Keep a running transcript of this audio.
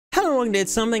Hello, welcome to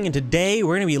It's Something, and today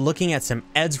we're going to be looking at some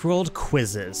Eddsworld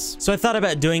quizzes. So I thought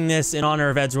about doing this in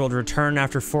honor of Eddsworld return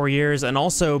after 4 years, and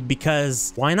also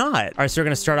because why not? All right, so we're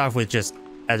going to start off with just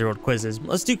Eddsworld quizzes.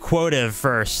 Let's do quotive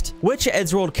first. Which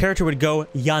Eddsworld character would go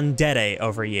yandere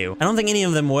over you? I don't think any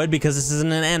of them would because this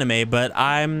isn't an anime, but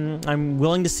I'm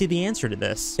willing to see the answer to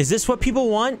this. Is this what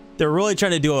people want? They're really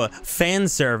trying to do a fan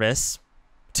service.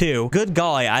 2. Good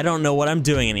golly, I don't know what I'm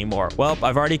doing anymore. Well,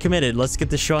 I've already committed. Let's get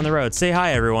this show on the road. Say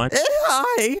hi, everyone.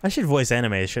 Hi. I should voice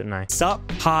anime, shouldn't I? Sup,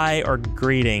 hi, or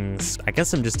greetings. I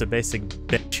guess I'm just a basic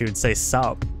bitch who would say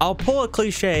sup. I'll pull a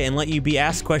cliche and let you be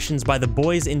asked questions by the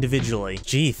boys individually.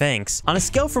 Gee, thanks. On a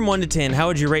scale from 1 to 10, how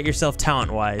would you rate yourself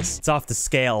talent-wise? It's off the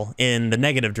scale in the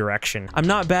negative direction. I'm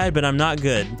not bad, but I'm not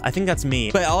good. I think that's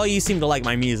me. But all you seem to like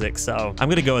my music, so I'm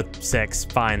gonna go with 6.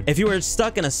 Fine. If you were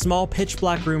stuck in a small pitch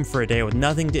black room for a day with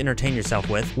nothing to entertain yourself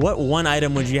with, what one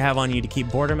item would you have on you to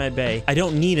keep boredom at bay? I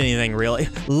don't need anything, really.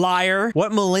 Liar.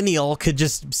 What millennial could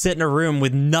just sit in a room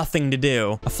with nothing to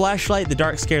do? A flashlight. The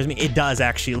dark scares me. It does,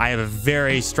 actually. I have a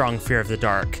very strong fear of the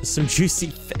dark. Some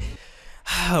juicy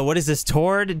what is this,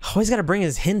 Tord? Always gotta bring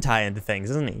his hentai into things,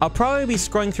 isn't he? I'll probably be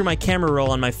scrolling through my camera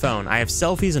roll on my phone. I have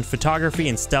selfies and photography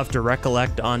and stuff to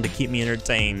recollect on to keep me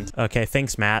entertained. Okay,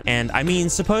 thanks, Matt. And I mean,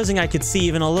 supposing I could see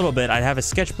even a little bit, I'd have a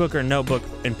sketchbook or notebook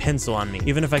and pencil on me.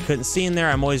 Even if I couldn't see in there,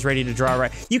 I'm always ready to draw or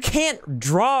write. You can't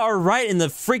draw or write in the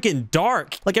freaking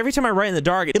dark. Like, every time I write in the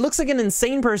dark, it looks like an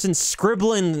insane person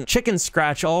scribbling chicken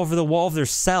scratch all over the wall of their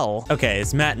cell. Okay,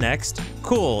 is Matt next?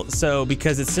 Cool. So,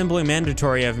 because it's simply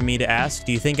mandatory of me to ask,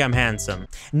 do you think I'm handsome?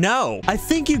 No. I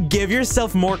think you give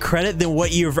yourself more credit than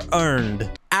what you've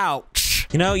earned. Ouch.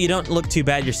 You know, you don't look too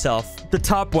bad yourself. The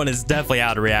top one is definitely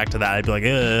how to react to that. I'd be like,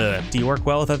 ugh. Do you work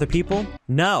well with other people?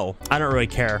 No, I don't really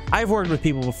care. I've worked with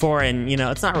people before and, you know,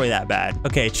 it's not really that bad.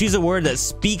 Okay, choose a word that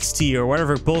speaks to you or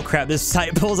whatever bullcrap this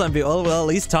site pulls on people. Oh, well, at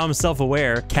least Tom's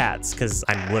self-aware. Cats, because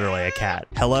I'm literally a cat.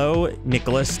 Hello,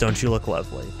 Nicholas, don't you look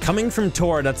lovely? Coming from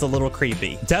Tor, that's a little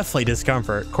creepy. Definitely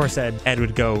discomfort. Of course, Ed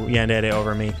would go yandere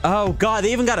over me. Oh, God,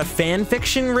 they even got a fan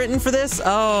fiction written for this?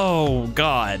 Oh,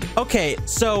 God. Okay,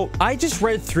 so I just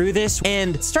read through this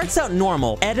and it starts out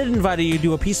normal. Ed had invited you to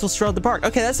do a peaceful stroll at the park.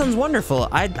 Okay, that sounds wonderful.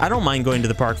 I don't mind going to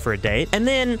the park for a date. And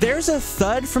then there's a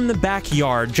thud from the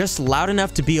backyard, just loud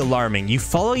enough to be alarming. You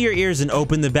follow your ears and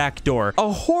open the back door.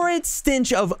 A horrid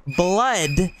stench of blood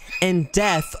and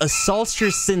death assaults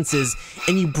your senses,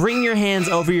 and you bring your hands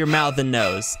over your mouth and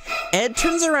nose. Ed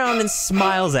turns around and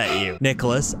smiles at you.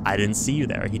 Nicholas, I didn't see you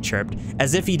there, he chirped,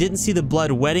 as if he didn't see the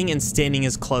blood wetting and staining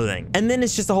his clothing. And then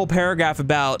it's just a whole paragraph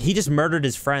about he just murdered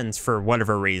his friends for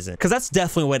whatever reason. Because that's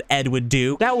definitely what Ed would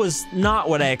do. That was not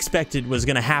what I expected was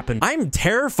gonna happen. I'm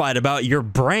terrified about your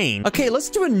brain. Okay, let's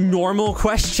do a normal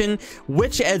question.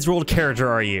 Which Eddsworld character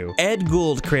are you? Ed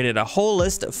Gould created a whole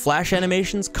list of Flash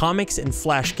animations, comics, and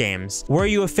Flash games. Were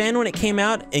you a fan when it came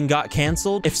out and got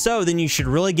canceled? If so, then you should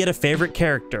really get a favorite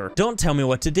character. Don't tell me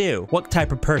what to do. What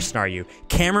type of person are you?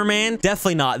 Cameraman?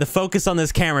 Definitely not. The focus on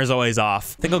this camera is always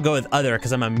off. I think I'll go with other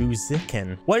because I'm a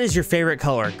musician. What is your favorite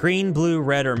color? Green, blue,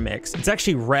 red, or mixed? It's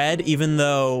actually red, even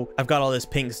though I've got all this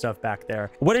pink stuff back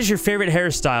there. What is your favorite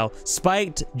hairstyle?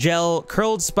 Spiked, gel,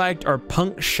 curled spiked, or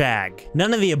punk shag?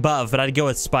 None of the above, but I'd go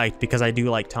with spiked because I do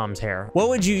like Tom's hair. What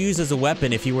would you use as a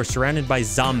weapon if you were surrounded by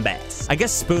zombies? I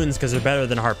guess spoons because they're better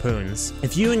than harpoons.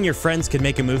 If you and your friends could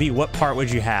make a movie, what part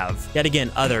would you have? Yet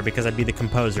again, other because I'd be the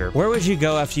composer. Where would you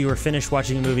go after you were finished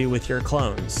watching a movie with your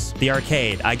clones? The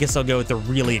arcade. I guess I'll go with the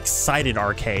really excited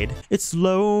arcade. It's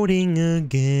loading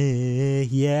again.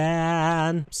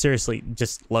 Yeah. Seriously,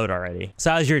 just load already.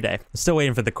 So how's your day? I'm still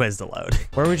waiting for the quiz to load.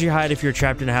 Where would you hide if you're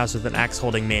trapped in a house with an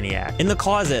axe-holding maniac? In the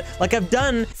closet, like I've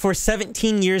done for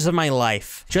 17 years of my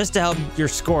life. Just to help your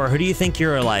score, who do you think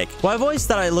you're like? Well, I've always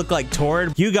thought I look like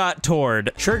Tord. You got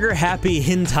Tord. Trigger-happy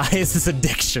hentai is this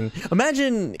addiction.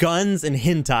 Imagine guns and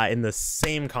hentai in the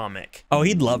same comic. Oh,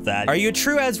 he'd love that. Are you a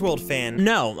true Eddsworld fan?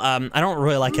 No, I don't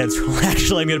really like Eddsworld.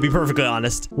 Actually, I'm gonna be perfectly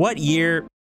honest. What year?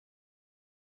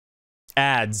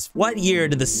 Ads. What year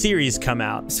did the series come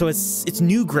out? So it's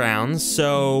Newgrounds,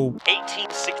 so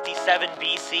 1867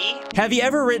 BC? Have you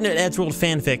ever written an Eddsworld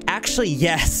fanfic? Actually,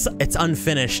 yes. It's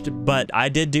unfinished, but I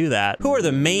did do that. Who are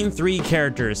the main 3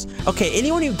 characters? Okay,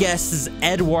 anyone who guesses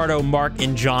Eduardo, Mark,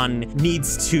 and John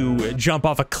needs to jump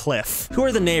off a cliff. Who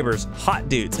are the neighbors? Hot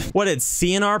dudes. What, did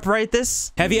CNARP write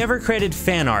this? Have you ever created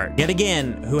fan art? Yet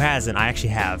again, who hasn't? I actually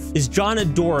have. Is John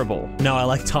adorable? No, I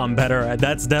like Tom better.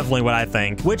 That's definitely what I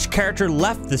think. Which character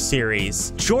left the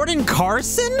series? Jordan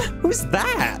Carson? Who's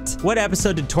that? What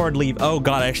episode did Tord leave? Oh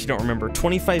God, I actually don't don't remember.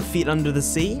 25 feet under the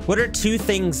sea? What are 2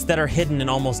 things that are hidden in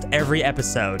almost every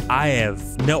episode? I have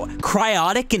no...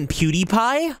 Cryotic and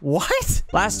PewDiePie? What?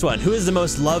 Last one. Who is the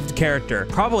most loved character?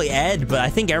 Probably Ed, but I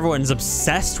think everyone's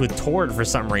obsessed with Tord for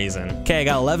some reason. Okay, I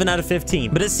got 11 out of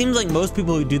 15. But it seems like most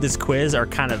people who do this quiz are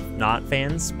kind of not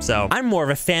fans. So I'm more of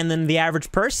a fan than the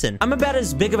average person. I'm about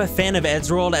as big of a fan of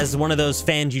Eddsworld as one of those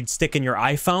fans you'd stick in your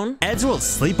iPhone. Eddsworld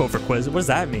sleepover quiz. What does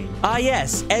that mean? Ah,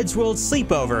 yes. Eddsworld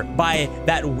sleepover by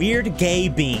that weird gay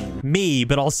bean. Me,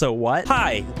 but also what?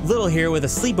 Hi, Little here with a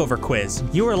sleepover quiz.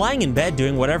 You are lying in bed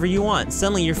doing whatever you want.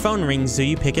 Suddenly your phone rings, so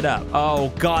you pick it up. Oh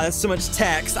God, that's so much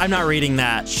text. I'm not reading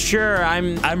that. Sure,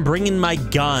 I'm bringing my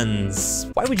guns.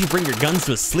 Why would you bring your guns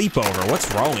to a sleepover?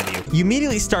 What's wrong with you? You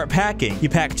immediately start packing. You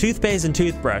pack toothpaste and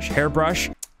toothbrush, hairbrush,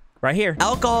 right here.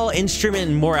 Alcohol, instrument,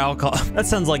 and more alcohol. That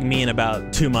sounds like me in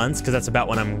about 2 months, because that's about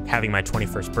when I'm having my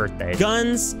 21st birthday.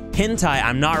 Guns, hentai,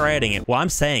 I'm not writing it. Well, I'm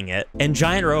saying it. And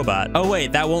giant robot. Oh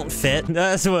wait, that won't fit.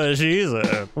 That's what she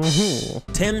said.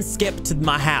 Tim skipped to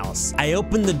my house. I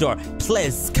opened the door.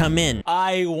 Please come in.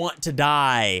 I want to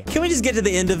die. Can we just get to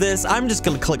the end of this? I'm just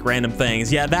gonna click random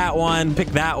things. Yeah, that one, pick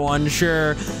that one,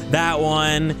 sure. That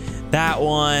one. That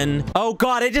one. Oh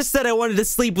God, I just said I wanted to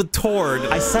sleep with Tord.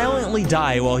 I silently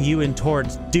die while you and Tord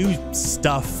do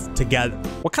stuff together.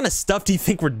 What kind of stuff do you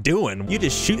think we're doing? You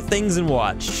just shoot things and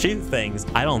watch. Shoot things.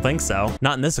 I don't think so.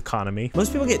 Not in this economy.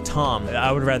 Most people get Tom.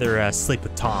 I would rather sleep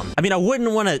with Tom. I mean, I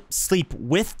wouldn't want to sleep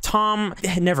with Tom.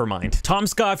 Never mind. Tom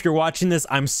Scott, if you're watching this,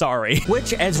 I'm sorry.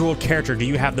 Which Eddsworld character do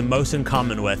you have the most in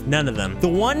common with? None of them. The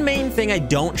one main thing I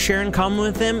don't share in common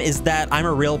with them is that I'm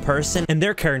a real person and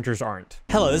their characters aren't.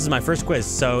 Hello, this is my first quiz,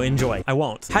 so enjoy. I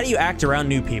won't. How do you act around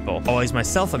new people? Always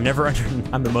myself. I'm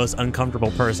the most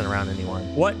uncomfortable person around anyone.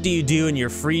 What do you do in your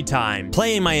free time?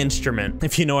 Playing my instrument,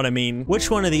 if you know what I mean. Which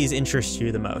one of these interests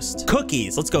you the most?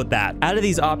 Cookies. Let's go with that. Out of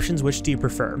these options, which do you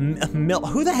prefer? Milk.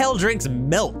 Who the hell drinks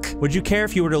milk? Would you care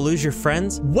if you were to lose your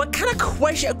friends? What kind of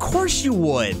question? Of course you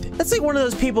would. That's like one of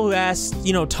those people who asked,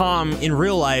 you know, Tom in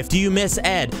real life, do you miss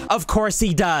Ed? Of course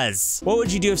he does. What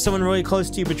would you do if someone really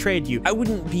close to you betrayed you? I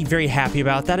wouldn't be very happy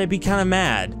about that. I'd be kind of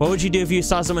mad. What would you do if you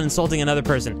saw someone insulting another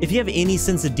person? If you have any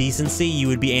sense of decency, you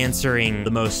would be answering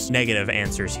the most negative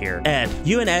answers here. Ed,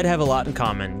 you and Ed have a lot in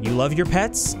common. You love your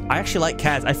pets? I actually like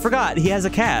cats. I forgot he has a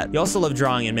cat. You also love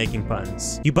drawing and making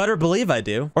puns. You better believe I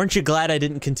do. Aren't you glad I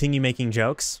didn't continue making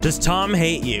jokes? Does Tom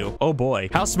hate you? Oh boy.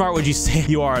 How smart would you say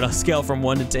you are on a scale from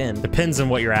 1 to 10? Depends on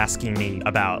what you're asking me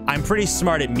about. I'm pretty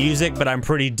smart at music, but I'm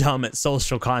pretty dumb at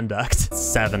social conduct.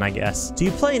 7, I guess. Do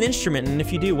you play an instrument? And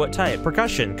if you do, what type?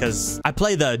 Percussion, because I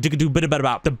play the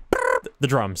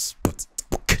drums.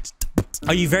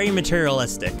 Are you very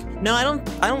materialistic? No, I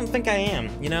don't think I am,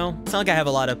 you know? It's not like I have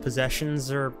a lot of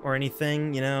possessions or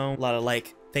anything, you know? A lot of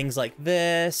like things like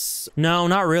this. No,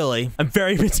 not really. I'm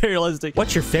very materialistic.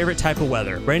 What's your favorite type of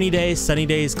weather? Rainy days, sunny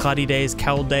days, cloudy days,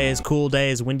 cold days, cool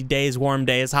days, windy days, warm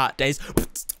days, hot days.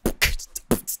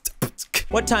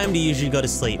 What time do you usually go to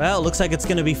sleep? Well, it looks like it's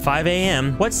gonna be 5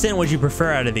 a.m. What scent would you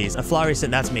prefer out of these? A flowery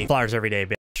scent, that's me. Flowers every day,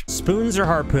 bitch. Spoons or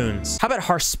harpoons? How about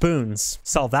harsh spoons?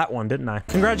 Solved that one, didn't I?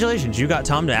 Congratulations, you got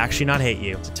Tom to actually not hate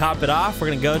you. To top it off, we're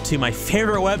gonna go to my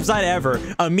favorite website ever,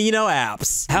 Amino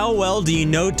Apps. How well do you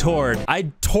know Tord?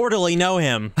 I totally know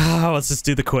him. Let's just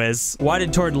do the quiz. Why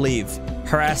did Tord leave?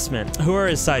 Harassment. Who are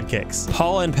his sidekicks?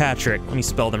 Paul and Patrick. Let me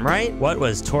spell them right. What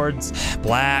was Tord's?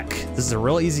 Black. This is a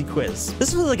real easy quiz.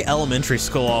 This was like elementary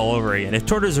school all over again. If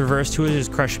Tord is reversed, who would his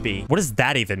crush be? What does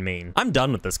that even mean? I'm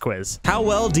done with this quiz. How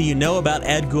well do you know about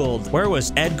Ed Gould? Where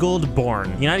was Ed Gould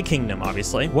born? United Kingdom,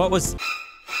 obviously. What was...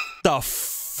 the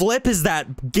flip is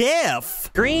that GIF?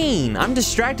 Green. I'm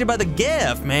distracted by the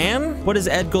GIF, man. What is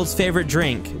Ed Gould's favorite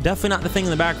drink? Definitely not the thing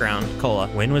in the background. Cola.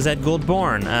 When was Ed Gould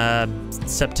born?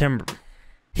 September.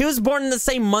 He was born in the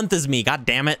same month as me, god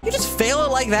damn it. You just fail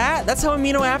it like that? That's how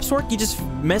amino apps work? You just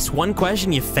miss one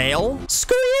question, you fail?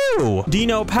 Screw you! Do you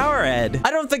know Power Ed?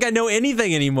 I don't think I know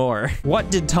anything anymore.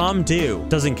 What did Tom do?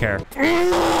 Doesn't care.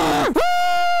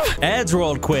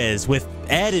 Eddsworld quiz with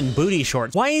Ed in booty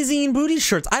shorts. Why is he in booty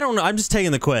shorts? I don't know, I'm just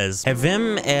taking the quiz.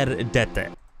 Evim dete.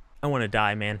 I want to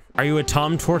die, man. Are you a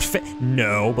Tom Tord fan?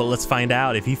 No, but let's find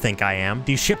out if you think I am.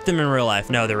 Do you ship them in real life?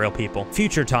 No, they're real people.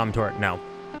 Future Tom Tord, no.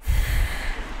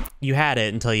 You had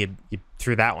it until you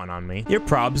threw that one on me. Your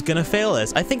prob's gonna fail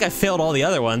this. I think I failed all the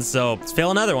other ones, so let's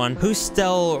fail another one. Who's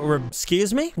still,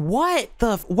 excuse me? What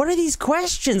are these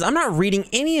questions? I'm not reading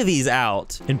any of these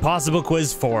out. Impossible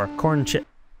quiz 4, corn chip.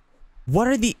 What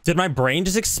are the, did my brain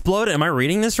just explode? Am I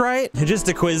reading this right? Just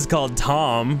a quiz called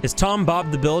Tom. Is Tom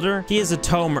Bob the Builder? He is a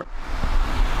Tomer.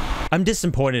 I'm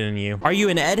disappointed in you. Are you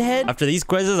an Ed head? After these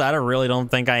quizzes, I really don't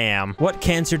think I am. What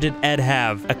cancer did Ed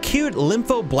have? Acute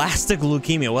lymphoblastic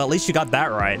leukemia. Well, at least you got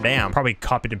that right. Damn. Probably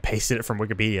copied and pasted it from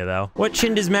Wikipedia, though. What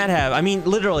chin does Matt have? I mean,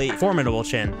 literally, formidable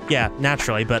chin. Yeah,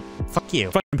 naturally, but fuck you.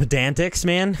 Fucking pedantics,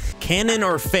 man. Cannon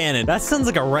or Fannin? That sounds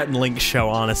like a Rhett and Link show,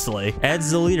 honestly.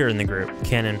 Ed's the leader in the group.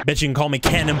 Cannon. Bet you can call me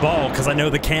Cannonball, because I know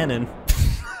the cannon.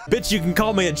 Bitch, you can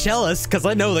call me a cellist because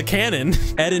I know the canon.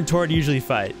 Ed and Tord usually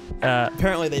fight.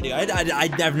 Apparently they do.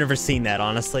 I've never seen that,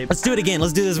 honestly. Let's do it again.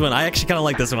 Let's do this one. I actually kind of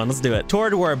like this one. Let's do it.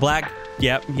 Tord wore a black...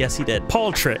 Yep, yes he did.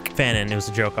 Paul trick. Fannin, it was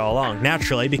a joke all along.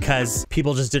 Naturally, because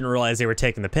people just didn't realize they were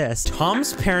taking the piss.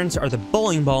 Tom's parents are the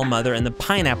bowling ball mother and the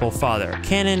pineapple father.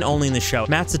 Cannon only in the show.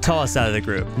 Matt's the tallest out of the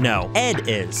group. No. Ed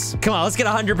is. Come on, let's get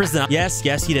 100%. Yes,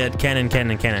 yes he did. Cannon.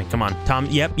 Come on. Tom,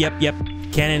 yep.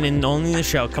 Cannon and only in the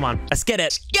show. Come on. Let's get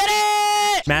it. Get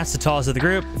it! Matt's the tallest of the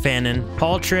group. Fannin.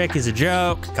 Paul trick is a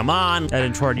joke. Come on. Ed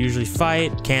and Tord usually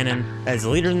fight. Cannon as the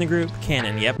leader in the group.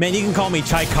 Cannon. Yep. Man, you can call me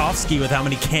Tchaikovsky with how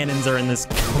many cannons are in this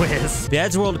quiz. The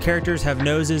Eddsworld characters have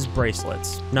noses,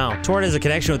 bracelets. No. Tord has a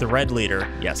connection with the red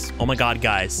leader. Yes. Oh my god,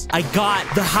 guys. I got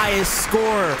the highest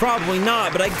score. Probably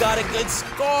not, but I got a good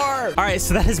score. All right,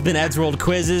 so that has been Eddsworld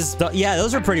quizzes. Yeah,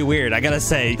 those are pretty weird, I gotta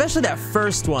say. Especially that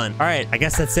first one. All right, I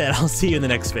guess that's it. I'll see you in the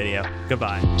next video.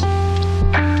 Goodbye.